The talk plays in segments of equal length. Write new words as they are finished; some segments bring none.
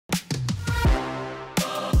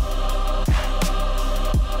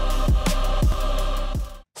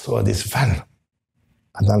saw this van.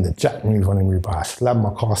 I done the jack move on him, but I slammed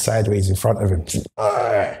my car sideways in front of him.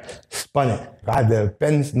 Spun it. I had the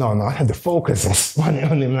Benz, I had the Focus and spun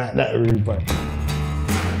it on him like that, Ruben.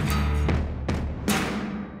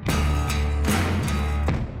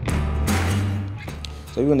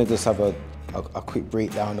 So we want to just have a quick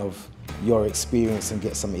breakdown of your experience and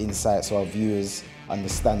get some insights so our viewers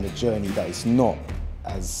understand the journey, that it's not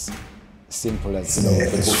as simple as the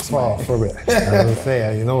it's books far from it. I was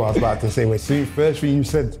saying, you know what I was about to say. First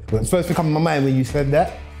thing come to my mind when you said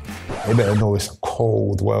that, you better know it's a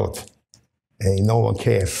cold world. Ain't no one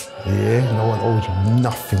cares. Yeah, no one owes you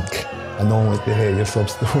nothing, and no one wants to hear your sub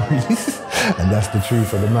stories. And that's the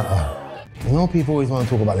truth of the matter. You know, people always want to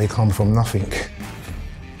talk about they come from nothing.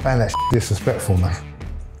 I find that disrespectful, man.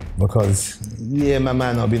 Because yeah, my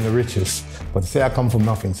man, I've been the richest, but to say I come from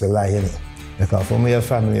nothing's a lie, innit? Because for me, a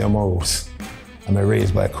family of morals, and I'm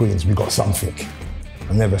raised by queens, we got something.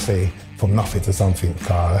 I never say from nothing to something,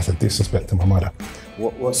 because that's a disrespect to my mother.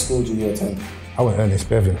 What school did you attend? I went Ernest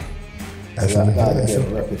Bevan. That's a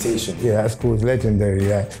reputation. Yeah, that school's legendary,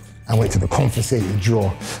 yeah. I went to the confiscated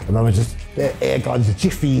drawer, and I was just, air guns,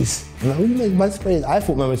 jiffies. And I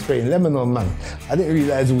thought man was spraying lemon on, man. I didn't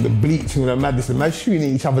realise all the bleaching and the madness, and man shooting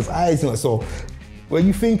in each other's eyes. And so when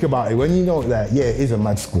you think about it, when you know that, yeah, it is a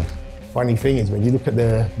mad school. Funny thing is, when you look at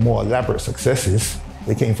the more elaborate successes,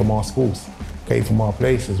 they came from our schools, came from our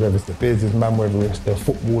places, whether it's the businessman, whether it's the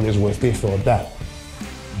footballers, whether it's this or that.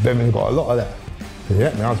 Bevan's got a lot of that.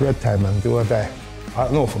 Yeah, man, I was red tie, man, do or die. I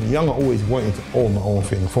don't know, from young I always wanted to own my own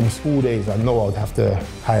thing. From school days, I know I'd have to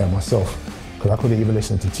hire myself, because I couldn't even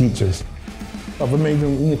listen to teachers. I've made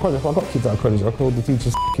them in the college, if I got kids out of college, I called the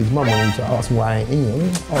teachers his mum and to ask me why I ain't in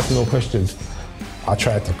here. Ask no questions. I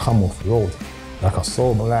tried to come off the road. Like I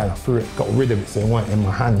sold my line, I threw it, got rid of it, so it weren't in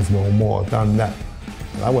my hands no more, done that.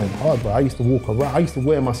 And I went hard, but I used to walk around, I used to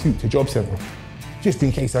wear my suit to job centre, just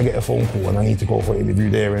in case I get a phone call and I need to go for an interview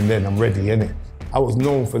there and then, I'm ready, innit? I was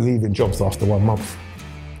known for leaving jobs after 1 month.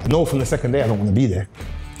 I know from the second day I don't want to be there,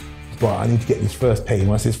 but I need to get this first pay.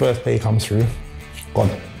 Once this first pay comes through, gone.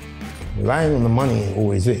 Relying on the money ain't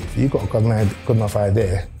always it. If you've got a good enough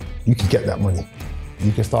idea, you can get that money.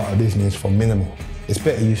 You can start a business from minimal. It's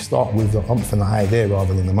better you start with the umph and the idea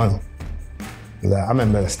rather than the money. Like, I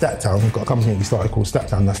remember Stattown, we've got a company we started called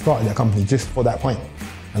Stattown. I started that company just for that point,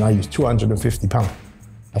 and I used £250.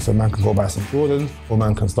 I said, man can go buy some Jordans, or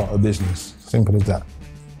man can start a business. Simple as that.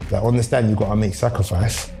 Like, understand you've got to make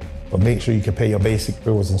sacrifice, but make sure you can pay your basic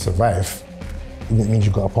bills and survive. It means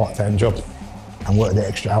you've got a part-time job and work the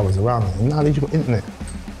extra hours around it. And nowadays you've got internet.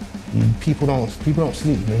 People don't sleep.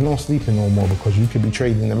 There's no sleeping no more, because you could be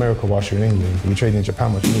trading in America whilst you're in England. You could be trading in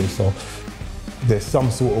Japan whilst you're in. So there's some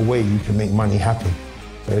sort of way you can make money happen.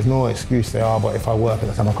 So there's no excuse to say, oh, but if I work at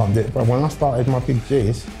the time I can't do it. But when I started my big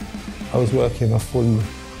J's, I was working a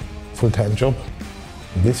full-time job.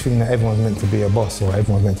 This thing that everyone's meant to be a boss or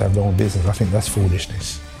everyone's meant to have their own business, I think that's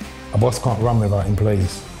foolishness. A boss can't run without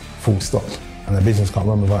employees, full stop. And a business can't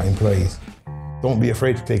run without employees. Don't be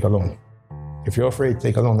afraid to take a loan. If you're afraid to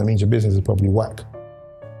take a loan, that means your business is probably whack,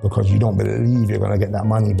 because you don't believe you're gonna get that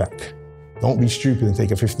money back. Don't be stupid and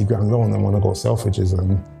take a 50 grand loan and wanna go Selfridges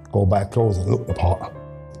and go buy clothes and look the part.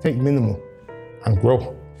 Take minimal and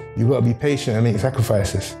grow. You've gotta be patient and make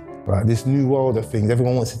sacrifices. Right, this new world of things,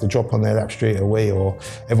 everyone wants it to drop on their lap straight away, or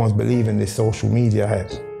everyone's believing this social media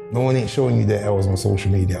hype. No one ain't showing you their L's on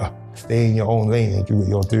social media. Stay in your own lane and do what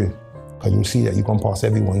you're doing, because you'll see that you've gone past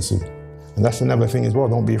everyone soon. And that's another thing as well,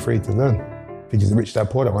 don't be afraid to learn. Because the Rich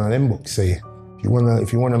Dad Poor Dad, one of them books say,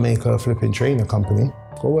 if you wanna make a flipping trainer company,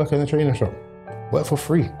 go work in a trainer shop. Work for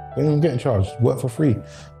free, don't even get charged, work for free.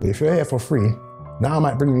 But if you're here for free, now I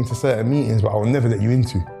might bring you into certain meetings, but I will never let you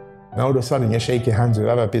into. And all of a sudden you're shaking hands with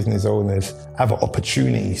other business owners, other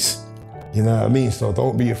opportunities. You know what I mean? So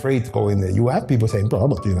don't be afraid to go in there. You will have people saying, bro, I'm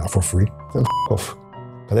not doing that for free. Then f off.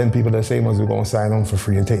 But then people are the same ones who are going to sign on for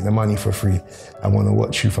free and take the money for free and want to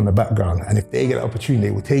watch you from the background. And if they get an opportunity,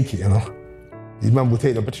 they will take it, you know? These men will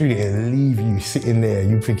take the opportunity and leave you sitting there,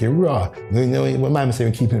 you thinking, rah. You know, when my man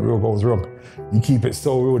saying keeping it real goes wrong. You keep it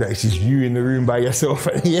so real that it's just you in the room by yourself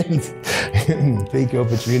at the end. Take your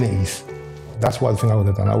opportunities. That's one thing I would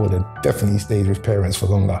have done. I would have definitely stayed with parents for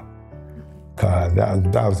longer. Cause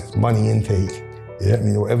that was money intake. Yeah, I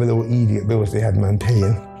mean, whatever little idiot bills they had man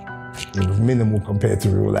paying, it was minimal compared to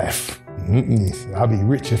real life. I'd be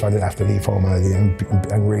rich if I didn't have to leave home early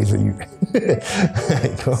and raise a youth.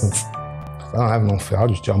 I don't have no fear, I'll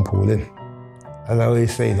just jump all in. As I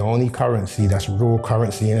always say, the only currency that's real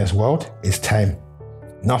currency in this world is time.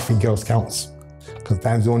 Nothing else counts, because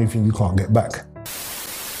time's the only thing you can't get back.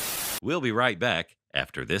 We'll be right back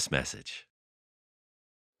after this message.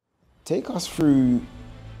 Take us through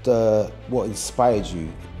what inspired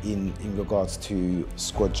you in regards to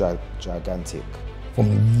Squad Gigantic.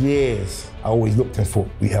 From years, I always looked and thought,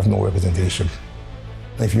 we have no representation.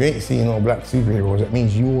 And if you ain't seeing no black superheroes, that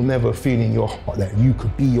means you will never feel in your heart that you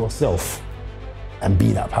could be yourself and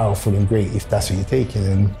be that powerful and great if that's what you're taking.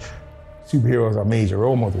 And superheroes are major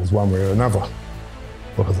role models one way or another.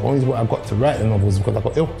 Because the only way I got to write the novels because I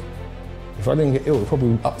got ill. If I didn't get ill,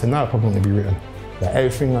 probably up to now, it probably wouldn't be written. Like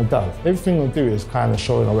everything I do is kind of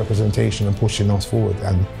showing our representation and pushing us forward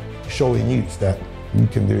and showing youths that you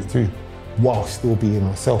can do it too, while still being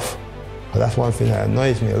myself. But that's one thing that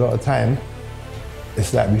annoys me a lot of time.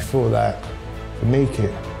 It's like we feel like to make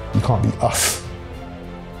it, you can't be us.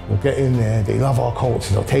 We'll get in there, they love our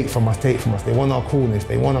culture, they'll take from us. They want our coolness,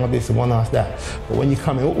 they want our this, they want us that. But when you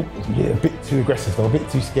come in, you're a bit too aggressive, or a bit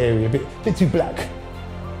too scary, a bit too black.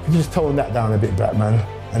 You just tone that down a bit, black man.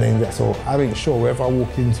 And then that's all. I ain't sure wherever I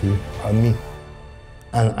walk into, I'm me.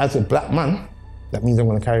 And as a black man, that means I'm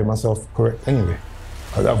gonna carry myself correct anyway.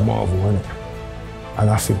 I love Marvel, innit? And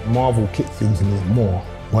I think Marvel kicked into me more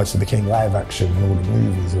once it became live action and all the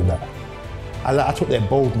movies and that. I took their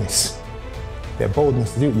boldness to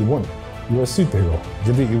do what you want. You're a superhero,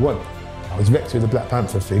 you do what you want. I was vexed with the Black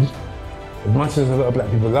Panther thing. As much as a lot of black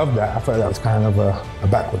people love that, I felt that was kind of a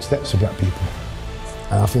backward step for black people.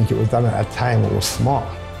 And I think it was done at a time that was smart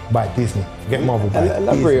by Disney. Forget Marvel, by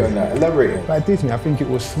Elaborate on that, elaborate. By Disney, I think it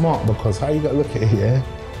was smart because how you gotta look at it here,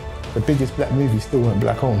 the biggest black movies still weren't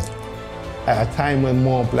black owned. At a time when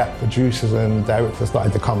more black producers and directors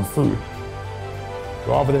started to come through,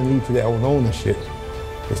 rather than lead to their own ownership,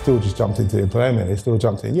 they still just jumped into employment. They still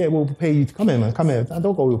jumped in, yeah, we'll pay you to come here, man, come here.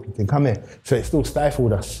 Don't go looking, come here. So it still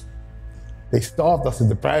stifled us. They starved us and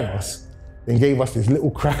deprived us, then gave us this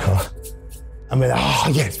little cracker. And we're like, oh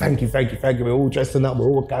yes, thank you. We're all dressing up, we're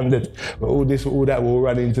all candid, we're all this, we're all that, we're all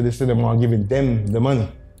running into the cinema and giving them the money.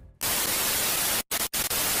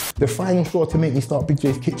 The final straw to make me start Big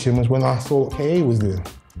J's Kitchen was when I saw what KA was doing.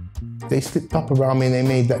 They slipped up around me and they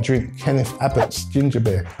made that drink Kenneth Abbott's ginger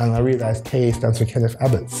beer. And I realized KA stands for Kenneth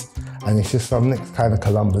Abbott's. And it's just some next kind of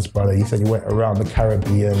Columbus brother. He said he went around the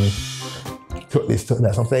Caribbean, took this, took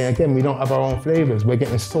that. So I'm saying again, we don't have our own flavors. We're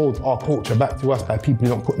getting sold our culture back to us by people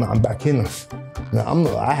who don't put nothing back in us. Now,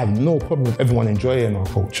 I have no problem with everyone enjoying our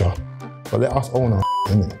culture, but let us own our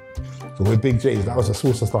innit? So with Big J's, that was a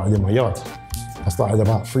sauce I started in my yard. I started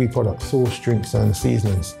about 3 products, sauce, drinks, and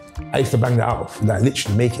seasonings. I used to bang that out, like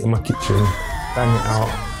literally make it in my kitchen, bang it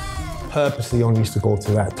out. Purposely only used to go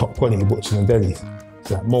to like top quality butchers and delis.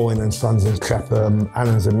 So like Moen and Sons in Clapham,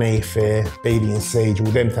 Allen's and Mayfair, Bailey and Sage, all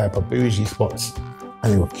them type of bougie spots.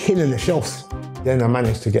 And they were killing the shelves. Then I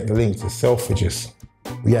managed to get the link to Selfridges.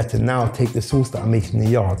 We had to now take the sauce that I make in the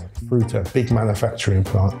yard through to a big manufacturing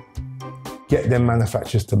plant, get them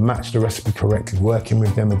manufacturers to match the recipe correctly, working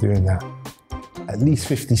with them and doing that. At least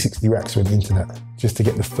 50, 60 racks went into that just to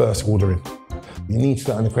get the first order in. You need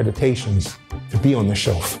certain accreditations to be on the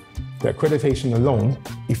shelf. The accreditation alone,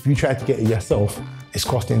 if you try to get it yourself, it's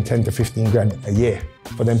costing 10 to 15 grand a year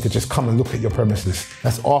for them to just come and look at your premises.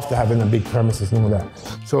 That's after having a big premises and all that.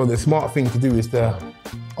 So the smart thing to do is to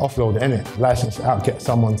offload it, innit? License it out, get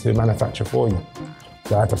someone to manufacture for you.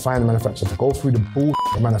 So I had to find the manufacturer, to go through the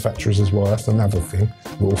bullshit manufacturers as well, that's another thing,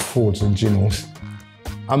 little frauds and ginnels.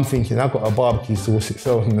 I'm thinking I've got a barbecue sauce, it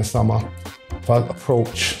sells in the summer. If I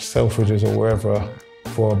approach Selfridges or wherever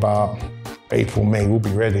for about April, May, we'll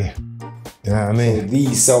be ready. You know what I mean? So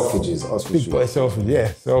these Selfridges, Oxford Big Street. boy Selfridges,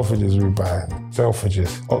 yeah, Selfridges we buy.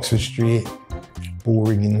 Selfridges, Oxford Street,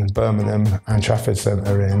 Bullring in Birmingham and Trafford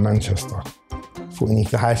Centre in Manchester. Thought we need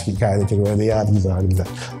the high street guy to go where the yardies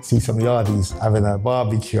are. See some yardies having a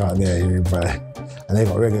barbecue out there, you buy. And they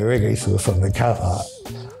got reggae sauce on the counter.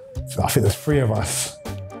 So I think there's 3 of us.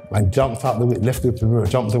 Man jumped out the window, left the mirror,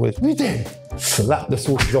 jumped the window. We did. Slapped the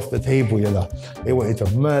sauces off the table, you know. They wanted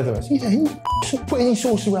to murder us. He said, you put any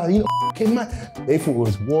sauce around, you fucking man. They thought it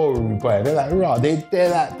was war, boy. They're like, rah,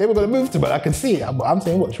 they were gonna move to me. I can see it. I'm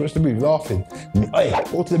saying, watch the boot, laughing. Hey,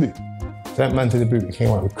 go to the boot. Sent man to the boot, he came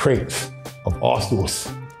out with crates of our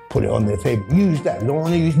sauce, put it on their table. Use that, don't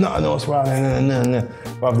wanna use nothing else, rah, no.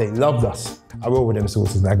 Bruv, they loved us. I roll with them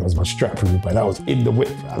sauces like it was my strap for me, but that was in the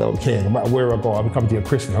whip. I don't care, no matter where I go, I'll be coming to your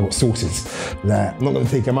Christmas, I got sauces. Like, I'm not gonna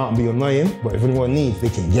take them out and be annoying, but if anyone needs, they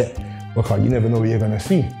can get. Because you never know what you're gonna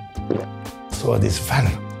see. So this van,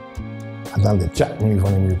 I done the jack move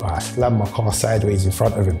on him, but I slammed my car sideways in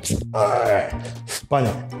front of him. Spun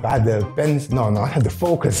it. I had the Benz, I had the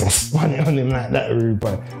Focus. I spun it on him like that,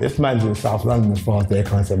 but this man's in South London as far as they're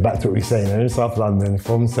concerned. Back to what we're saying, they're in South London,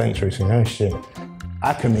 from Central, saying, oh shit.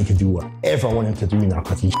 I can make him do whatever I want him to do now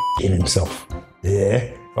because he's in himself.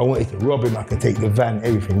 Yeah? If I wanted to rob him, I could take the van,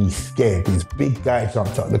 everything. He's scared. This big guy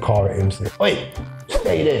jumped out the car at him and said, "Oi,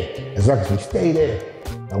 stay there." Exactly, stay there.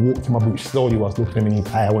 I walked to my boots slowly whilst looking him in his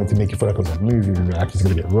eye. I wanted to make it feel like it was a movie, like he's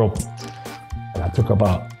gonna get robbed. And I took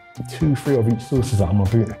about 2, 3 of each sauces out of my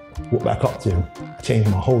boot. Walked back up to him, changed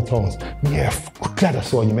my whole tones. "Yeah, glad I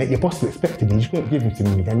saw you, mate. Your boss was expecting me. You just couldn't give him to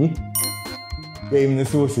me, can you?" Gave him the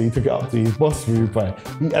sauce, he took it up to his boss room, but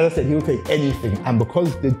as I said, he'll take anything. And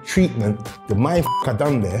because the treatment, the mind I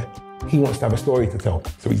done there, he wants to have a story to tell.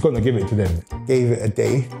 So he's gonna give it to them. Gave it a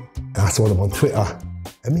day, and I saw them on Twitter.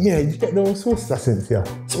 I mean, yeah, you get the sauces I sent to you.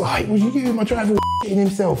 So, "Hey, was you giving my driver shitting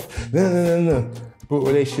himself?" No. Built a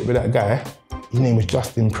relationship with that guy. His name was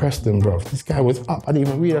Justin Preston, bro. This guy was up. I didn't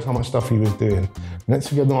even realize how much stuff he was doing. Next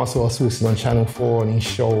thing I know, I saw sauces on Channel 4 on his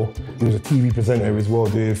show. He was a TV presenter as well,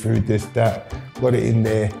 doing food, this, that. Got it in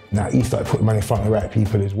there. Now he started putting money in front of the right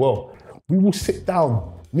people as well. We will sit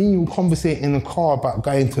down. Me and you will conversate in the car about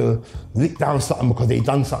going to lick down something because they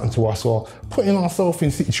done something to us, or putting ourselves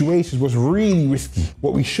in situations was really risky.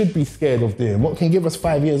 What we should be scared of doing. What can give us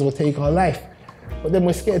 5 years or take our life? But then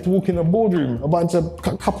we're scared to walk in the boardroom. A bunch of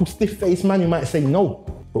couple stiff-faced men who might say no,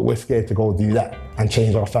 but we're scared to go do that and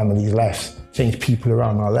change our families' lives, change people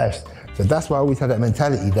around our lives. So that's why I always had that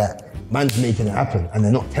mentality that man's making it happen and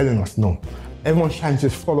they're not telling us no. Everyone's trying to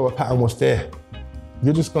just follow a pattern what's there.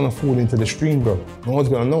 You're just gonna fall into the stream, bro. No one's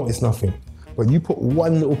gonna notice nothing. But you put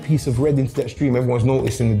one little piece of red into that stream, everyone's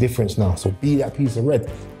noticing the difference now. So be that piece of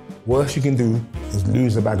red. Worst you can do is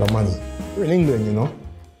lose a bag of money. We're in England, you know.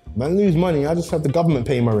 Man, lose money, I just have the government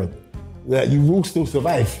pay my rent. That you will still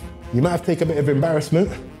survive. You might have taken a bit of embarrassment.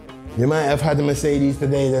 You might have had a Mercedes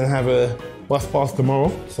today, then have a bus pass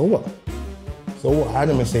tomorrow. So what? So what? I had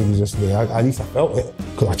a Mercedes yesterday. At least I felt it,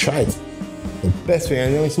 because I tried. The best thing,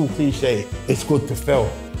 I know it's all cliche, it's good to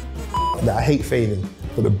fail. That I hate failing.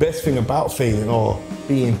 But the best thing about failing, or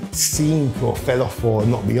being seen or fell off or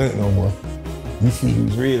not be on it no more, you see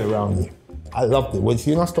who's real around you. I loved it. When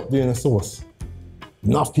I stopped doing the sauce,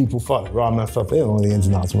 enough people thought that ramen felt, they don't know the ins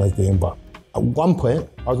and outs of what I was doing, but at one point,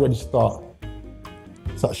 I was ready to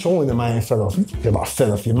start showing them I ain't fell off. You talking about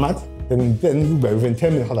fell off, you mad? Then within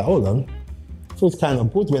 10 minutes, I was like, hold on. So it's kind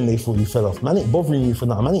of good when they thought you fell off. Man ain't bothering you for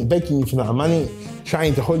nothing, man ain't begging you for nothing, man ain't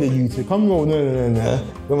trying to holler you to come roll, no.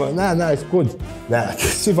 I'm like, nah, it's good. Like,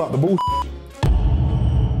 sieve out the bullshit.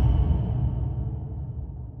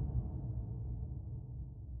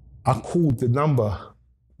 I called the number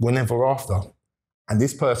whenever after. And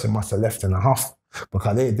this person must have left in a huff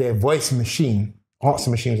because their voice machine, answer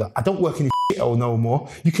machine was like, I don't work in this shithole no more.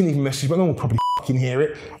 You can even message, but no one will probably fucking hear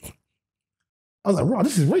it. I was like, right,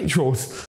 this is Rachel's.